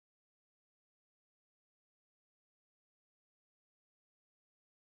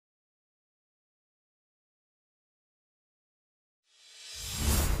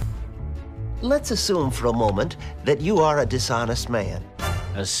Let's assume for a moment that you are a dishonest man.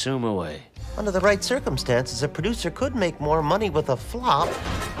 Assume away. Under the right circumstances, a producer could make more money with a flop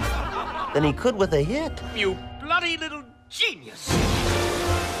than he could with a hit. You bloody little genius!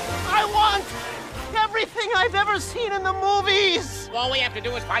 I want everything I've ever seen in the movies! All we have to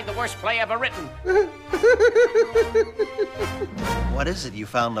do is find the worst play ever written. What is it? You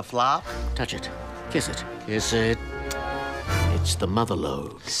found the flop? Touch it. Kiss it. Kiss it. It's the mother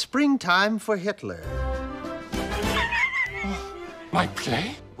lode. Springtime for Hitler. My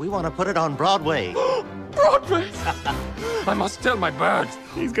play? We want to put it on Broadway. Broadway! I must tell my birds.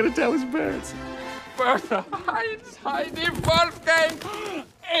 He's gonna tell his birds. Bertha, Heinz, Heidi, Wolfgang,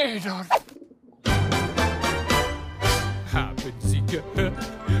 Adolf. Haben Sie gehört,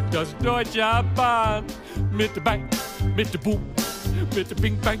 das deutsche Bahn mit der Bang, mit der Boom, mit der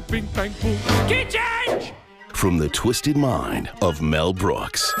Bing, Bang, Bing, Bang, Boom. Key change! From the twisted mind of Mel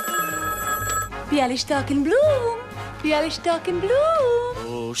Brooks. Bialystock in bloom. Bialystock in bloom.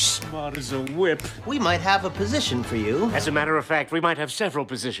 Oh, smart as a whip. We might have a position for you. As a matter of fact, we might have several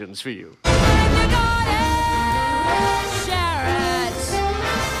positions for you.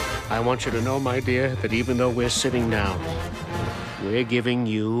 I want you to know, my dear, that even though we're sitting down, we're giving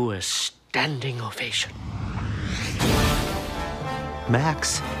you a standing ovation.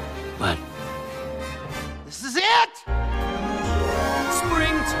 Max. What? This is it!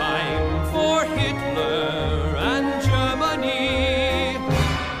 Springtime for Hitler and Germany.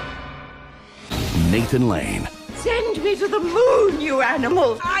 Nathan Lane. Send me to the moon, you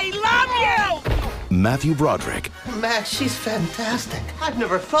animal! I love you! Matthew Broderick. Max, she's fantastic. I've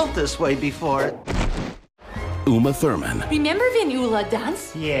never felt this way before. Uma Thurman. Remember when Ula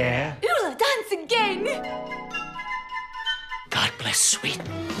danced? Yeah. Ula, dance again! God bless Sweden.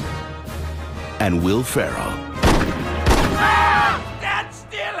 And Will Ferrell. Ah! Stand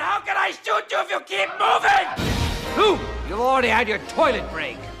still! How can I shoot you if you keep moving? Who? You've already had your toilet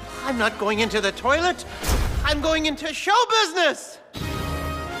break. I'm not going into the toilet. I'm going into show business.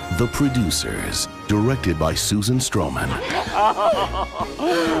 The Producers, directed by Susan Stroman.